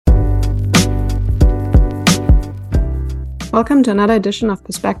Welcome to another edition of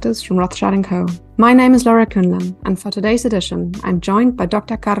Perspectives from Rothschild & Co. My name is Laura Künlen, and for today's edition, I'm joined by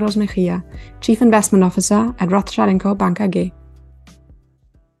Dr. Carlos Mejia, Chief Investment Officer at Rothschild & Co. Bank AG.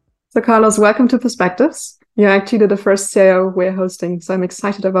 So Carlos, welcome to Perspectives. You're actually the first CIO we're hosting, so I'm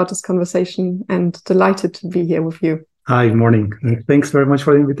excited about this conversation and delighted to be here with you. Hi, morning. Thanks very much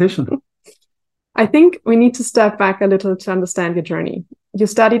for the invitation. I think we need to step back a little to understand your journey. You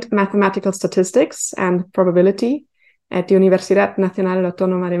studied mathematical statistics and probability at the Universidad Nacional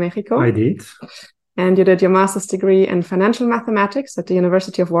Autónoma de Mexico. I did. And you did your master's degree in financial mathematics at the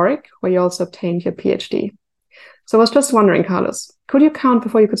University of Warwick, where you also obtained your PhD. So I was just wondering, Carlos, could you count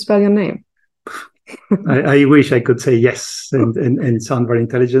before you could spell your name? I wish I could say yes and sound very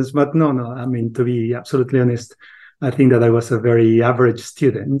intelligent, but no. I mean, to be absolutely honest, I think that I was a very average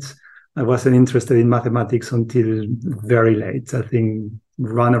student. I wasn't interested in mathematics until very late. I think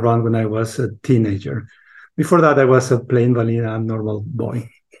ran around when I was a teenager. Before that, I was a plain vanilla normal boy.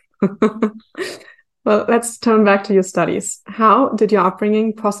 Well, let's turn back to your studies. How did your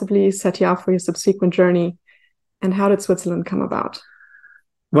upbringing possibly set you up for your subsequent journey? And how did Switzerland come about?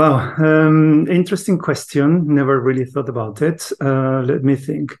 Wow, interesting question. Never really thought about it. Let me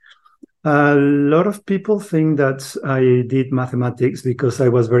think. A lot of people think that I did mathematics because I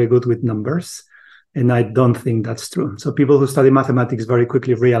was very good with numbers. And I don't think that's true. So people who study mathematics very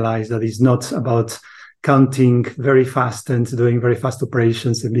quickly realize that it's not about counting very fast and doing very fast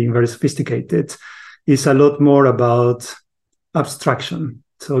operations and being very sophisticated. Is a lot more about abstraction.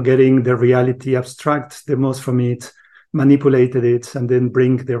 So getting the reality, abstract the most from it, manipulated it, and then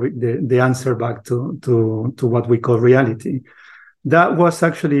bring the answer back to what we call reality. That was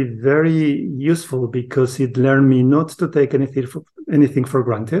actually very useful because it learned me not to take anything for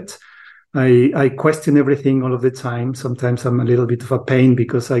granted. I question everything all of the time. Sometimes I'm a little bit of a pain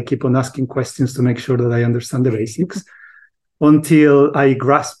because I keep on asking questions to make sure that I understand the basics. Until I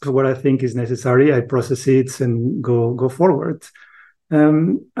grasp what I think is necessary, I process it and go forward.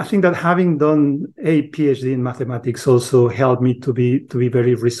 I think that having done a PhD in mathematics also helped me to be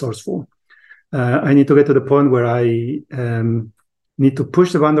very resourceful. I need to get to the point where I need to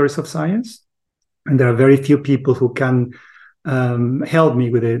push the boundaries of science, and there are very few people who can help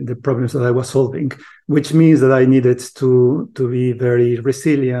me with the problems that I was solving, which means that I needed to be very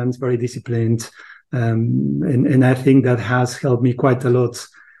resilient, very disciplined. And I think that has helped me quite a lot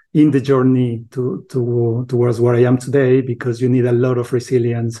in the journey towards where I am today, because you need a lot of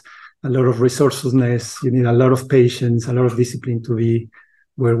resilience, a lot of resourcefulness, you need a lot of patience, a lot of discipline to be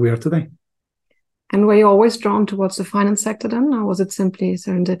where we are today. And were you always drawn towards the finance sector then, or was it simply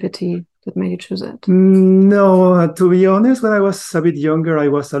serendipity that made you choose it? No, to be honest, when I was a bit younger, I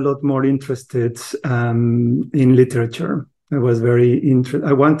was a lot more interested in literature. I was very interested.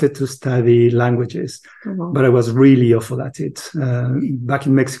 I wanted to study languages, but I was really awful at it. Back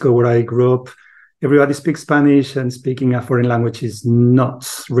in Mexico, where I grew up, everybody speaks Spanish, and speaking a foreign language is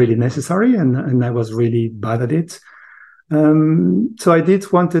not really necessary, and I was really bad at it. So I did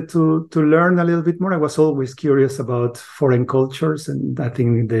wanted to learn a little bit more. I was always curious about foreign cultures, and I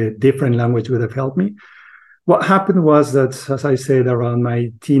think the different language would have helped me. What happened was that, as I said, around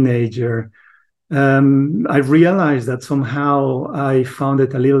my teenager, I realized that somehow I found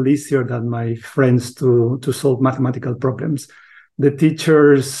it a little easier than my friends to solve mathematical problems. The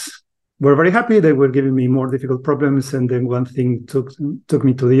teachers were very happy. They were giving me more difficult problems, and then one thing took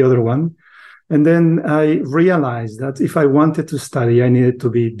me to the other one. And then I realized that if I wanted to study, I needed to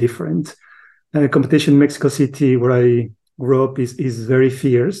be different. Competition in Mexico City, where I grew up, is very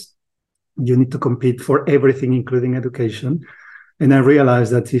fierce. You need to compete for everything, including education. And I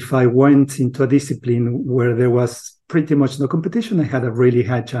realized that if I went into a discipline where there was pretty much no competition, I had a really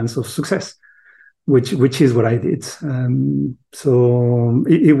high chance of success, which is what I did. So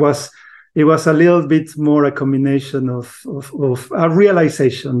it was a little bit more a combination of a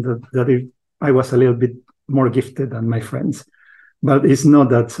realization that I was a little bit more gifted than my friends. But it's not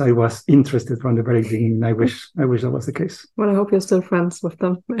that I was interested from the very beginning. I wish that was the case. Well, I hope you're still friends with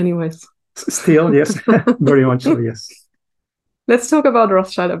them anyways. Still, yes. Very much so, yes. Let's talk about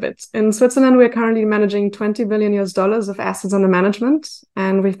Rothschild a bit. In Switzerland, we're currently managing $20 billion of assets under management,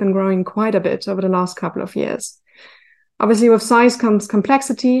 and we've been growing quite a bit over the last couple of years. Obviously, with size comes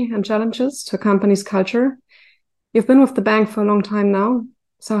complexity and challenges to a company's culture. You've been with the bank for a long time now.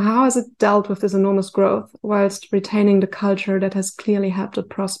 So how has it dealt with this enormous growth whilst retaining the culture that has clearly helped it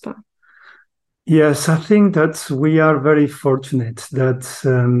prosper? Yes, I think that we are very fortunate that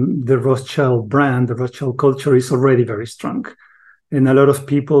the Rothschild brand, the Rothschild culture is already very strong. And a lot of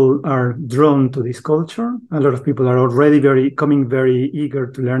people are drawn to this culture. A lot of people are already very eager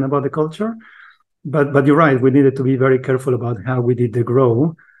to learn about the culture. but you're right. We needed to be very careful about how we did the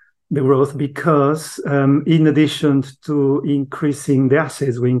growth, because in addition to increasing the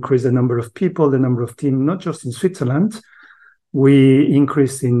assets, we increased the number of people, the number of teams, not just in Switzerland. We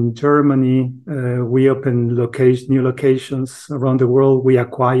increased in Germany. We opened new locations around the world. We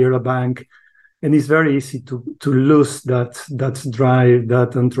acquired a bank, and it's very easy to lose that drive,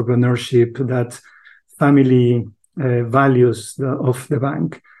 that entrepreneurship, that family values of the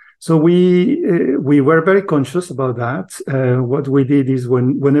bank. So we were very conscious about that. What we did is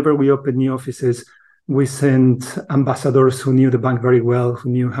whenever we opened new offices, we sent ambassadors who knew the bank very well, who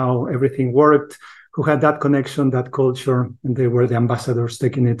knew how everything worked, who had that connection, that culture, and they were the ambassadors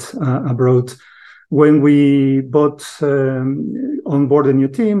taking it abroad. When we onboarded new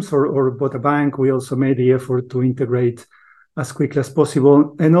teams or bought a bank, we also made the effort to integrate as quickly as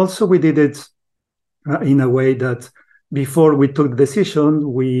possible. And also we did it in a way that before we took the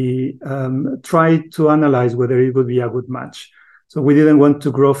decision, we tried to analyze whether it would be a good match. So we didn't want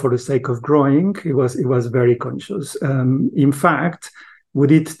to grow for the sake of growing. It was very conscious. In fact, we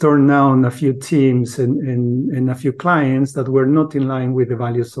did turn down a few teams and a few clients that were not in line with the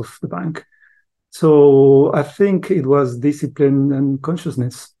values of the bank. So I think it was discipline and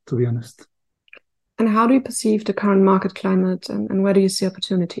consciousness, to be honest. And how do you perceive the current market climate, and where do you see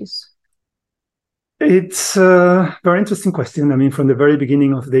opportunities? It's a very interesting question. I mean, from the very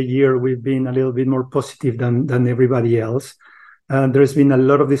beginning of the year, we've been a little bit more positive than everybody else. There's been a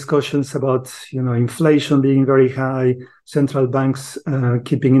lot of discussions about, inflation being very high, central banks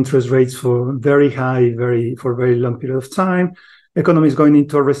keeping interest rates for very high, for a very long period of time. Economy is going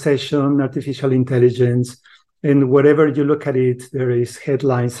into a recession, artificial intelligence, and wherever you look at it, there is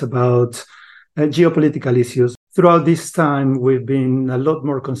headlines about geopolitical issues. Throughout this time, we've been a lot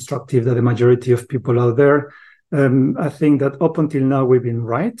more constructive than the majority of people out there. I think that up until now, we've been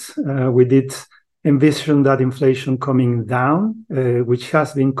right. We did envision that inflation coming down, which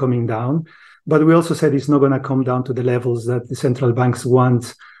has been coming down. But we also said it's not going to come down to the levels that the central banks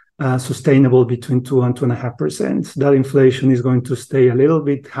want, sustainable between 2 and 2.5%. That inflation is going to stay a little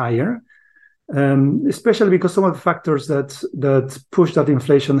bit higher, especially because some of the factors that push that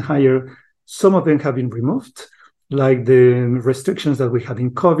inflation higher, some of them have been removed, like the restrictions that we had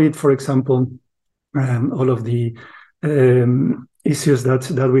in COVID, for example, all of the issues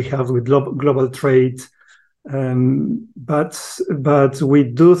that we have with global trade. But we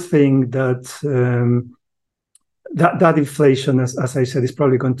do think that that inflation, as I said, is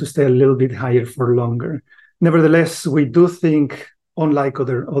probably going to stay a little bit higher for longer. Nevertheless, we do think, unlike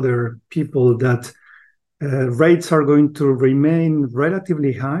other people, that rates are going to remain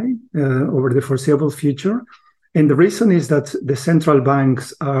relatively high over the foreseeable future. And the reason is that the central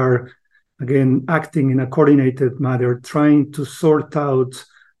banks are, again, acting in a coordinated manner, trying to sort out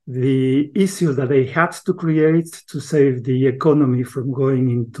the issues that they had to create to save the economy from going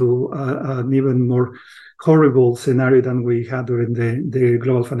into an even more horrible scenario than we had during the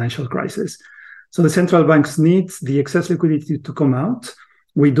global financial crisis. So the central banks need the excess liquidity to come out.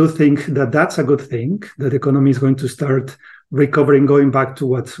 We do think that that's a good thing, that the economy is going to start recovering, going back to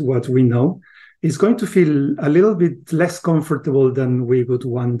what we know. It's going to feel a little bit less comfortable than we would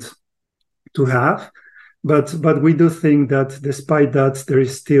want to have. But we do think that despite that, there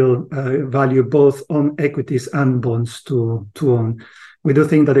is still value both on equities and bonds to own. We do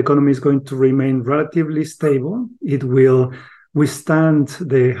think that the economy is going to remain relatively stable. It will withstand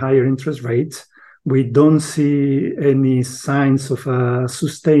the higher interest rates. We don't see any signs of a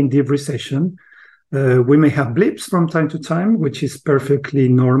sustained deep recession. We may have blips from time to time, which is perfectly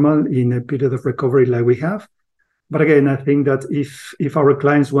normal in a period of recovery like we have. But again, I think that if our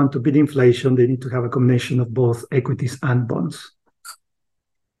clients want to beat inflation, they need to have a combination of both equities and bonds.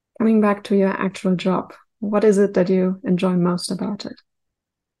 Coming back to your actual job, what is it that you enjoy most about it?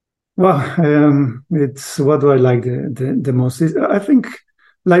 Well, it's what do I like the most? I think,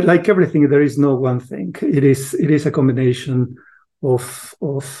 like everything, there is no one thing. It is a combination of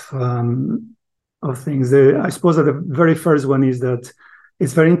things. I suppose that the very first one is that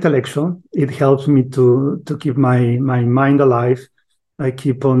it's very intellectual. It helps me to keep my mind alive. I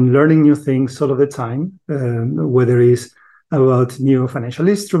keep on learning new things all of the time, whether it's about new financial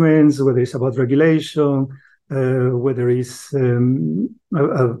instruments, whether it's about regulation, whether it's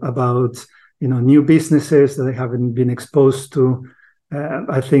about new businesses that I haven't been exposed to.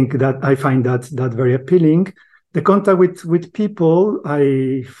 I think that I find that very appealing. The contact with people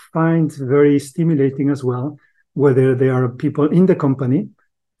I find very stimulating as well, whether they are people in the company,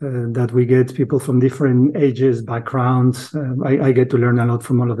 that we get people from different ages, backgrounds. I get to learn a lot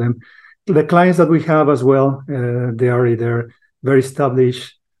from all of them. The clients that we have as well, they are either very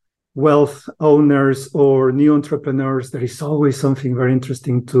established wealth owners or new entrepreneurs, there is always something very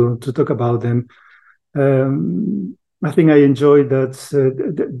interesting to talk about them. I think I enjoy that.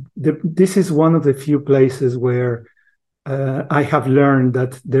 This is one of the few places where I have learned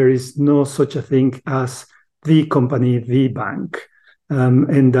that there is no such a thing as the company, the bank,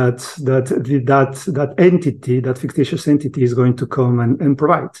 and that entity, that fictitious entity, is going to come and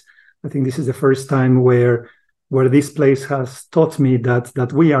provide. I think this is the first time where this place has taught me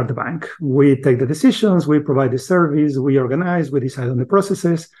that we are the bank. We take the decisions, we provide the service, we organize, we decide on the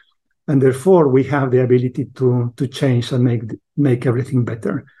processes, and therefore we have the ability to change and make everything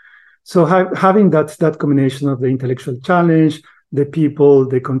better. So having that combination of the intellectual challenge, the people,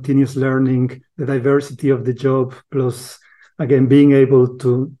 the continuous learning, the diversity of the job, plus again being able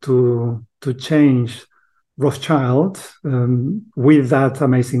to change Rothschild with that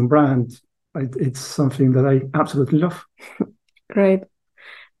amazing brand, it's something that I absolutely love. Great.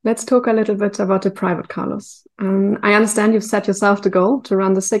 Let's talk a little bit about the private, Carlos. I understand you've set yourself the goal to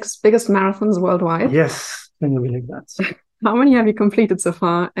run the 6 biggest marathons worldwide. Yes, can you believe that? How many have you completed so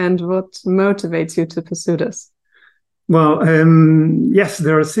far, and what motivates you to pursue this? Well, yes,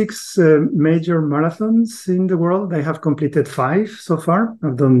 there are 6 major marathons in the world. I have completed 5 so far.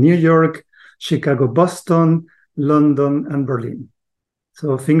 I've done New York, Chicago, Boston, London, and Berlin.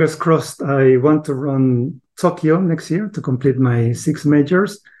 So fingers crossed, I want to run Tokyo next year to complete my 6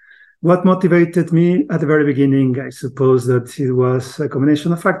 majors. What motivated me at the very beginning, I suppose that it was a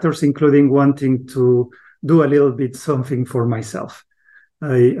combination of factors, including wanting to do a little bit something for myself.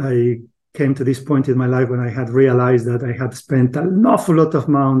 I came to this point in my life when I had realized that I had spent an awful lot of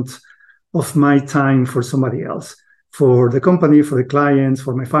amount of my time for somebody else, for the company, for the clients,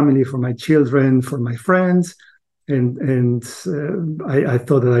 for my family, for my children, for my friends. And I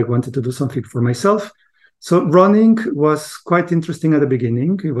thought that I wanted to do something for myself. So running was quite interesting at the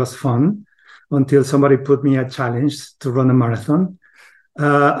beginning. It was fun until somebody put me a challenge to run a marathon.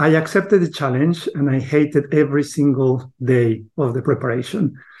 I accepted the challenge and I hated every single day of the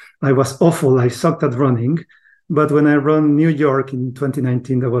preparation. I was awful. I sucked at running. But when I ran New York in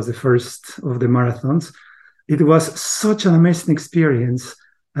 2019, that was the first of the marathons, it was such an amazing experience.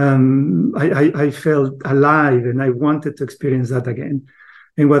 I felt alive and I wanted to experience that again.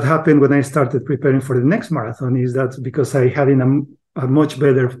 And what happened when I started preparing for the next marathon is that because I had in a much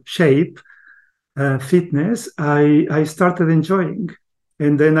better shape, fitness, I started enjoying.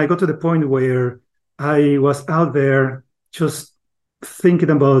 And then I got to the point where I was out there just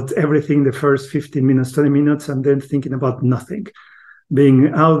thinking about everything the first 15 minutes, 20 minutes, and then thinking about nothing.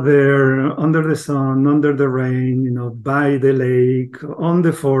 Being out there under the sun, under the rain, by the lake, on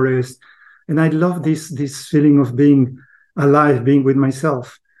the forest. And I love this feeling of being alive, being with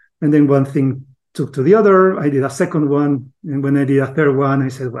myself. And then one thing took to the other. I did a second one. And when I did a third one, I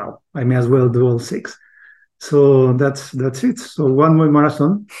said, well, I may as well do all 6. So that's it. So one more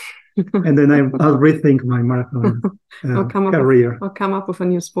marathon. And then I'll rethink my marathon career. I'll come up with a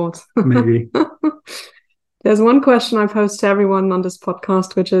new sport. Maybe. There's one question I pose to everyone on this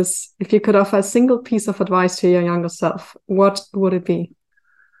podcast, which is, if you could offer a single piece of advice to your younger self, what would it be?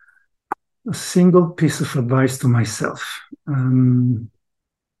 A single piece of advice to myself.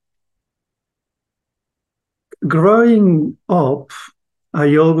 Growing up,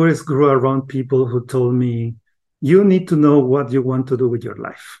 I always grew around people who told me, you need to know what you want to do with your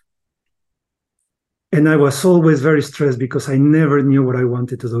life. And I was always very stressed because I never knew what I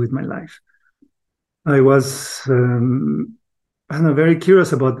wanted to do with my life. I was very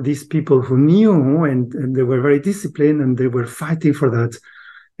curious about these people who knew and they were very disciplined and they were fighting for that.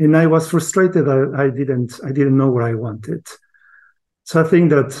 And I was frustrated that I didn't know what I wanted. So I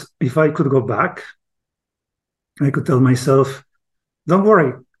think that if I could go back, I could tell myself, don't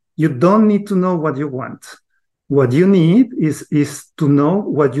worry, you don't need to know what you want. What you need is to know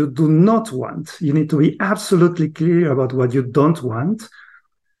what you do not want. You need to be absolutely clear about what you don't want.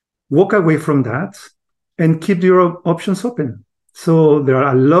 Walk away from that and keep your options open. So there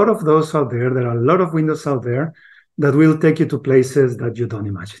are a lot of those out there. There are a lot of windows out there that will take you to places that you don't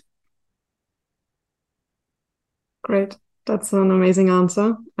imagine. Great. That's an amazing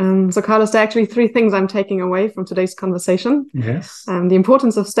answer. So Carlos, there are actually 3 things I'm taking away from today's conversation. Yes. The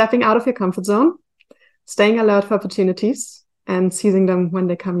importance of stepping out of your comfort zone, staying alert for opportunities, and seizing them when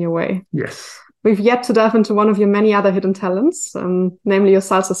they come your way. Yes. We've yet to delve into one of your many other hidden talents, namely your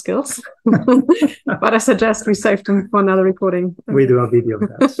salsa skills. But I suggest we save them for another recording. We do a video of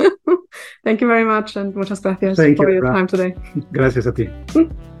that. Thank you very much, and muchas gracias for your time today. Gracias a ti.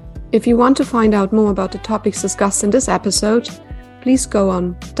 If you want to find out more about the topics discussed in this episode, please go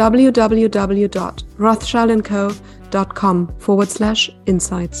on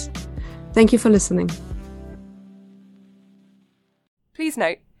www.rothschildandco.com/insights. Thank you for listening. Please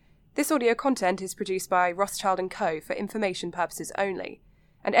note, this audio content is produced by Rothschild & Co. for information purposes only,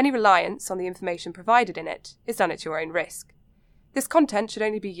 and any reliance on the information provided in it is done at your own risk. This content should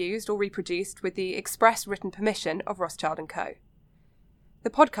only be used or reproduced with the express written permission of Rothschild & Co. The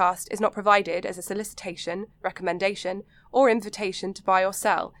podcast is not provided as a solicitation, recommendation, or invitation to buy or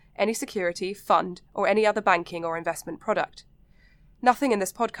sell any security, fund, or any other banking or investment product. Nothing in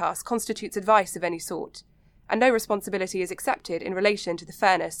this podcast constitutes advice of any sort, and no responsibility is accepted in relation to the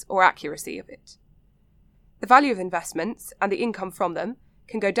fairness or accuracy of it. The value of investments and the income from them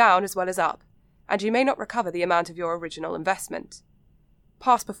can go down as well as up, and you may not recover the amount of your original investment.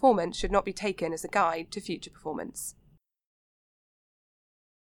 Past performance should not be taken as a guide to future performance.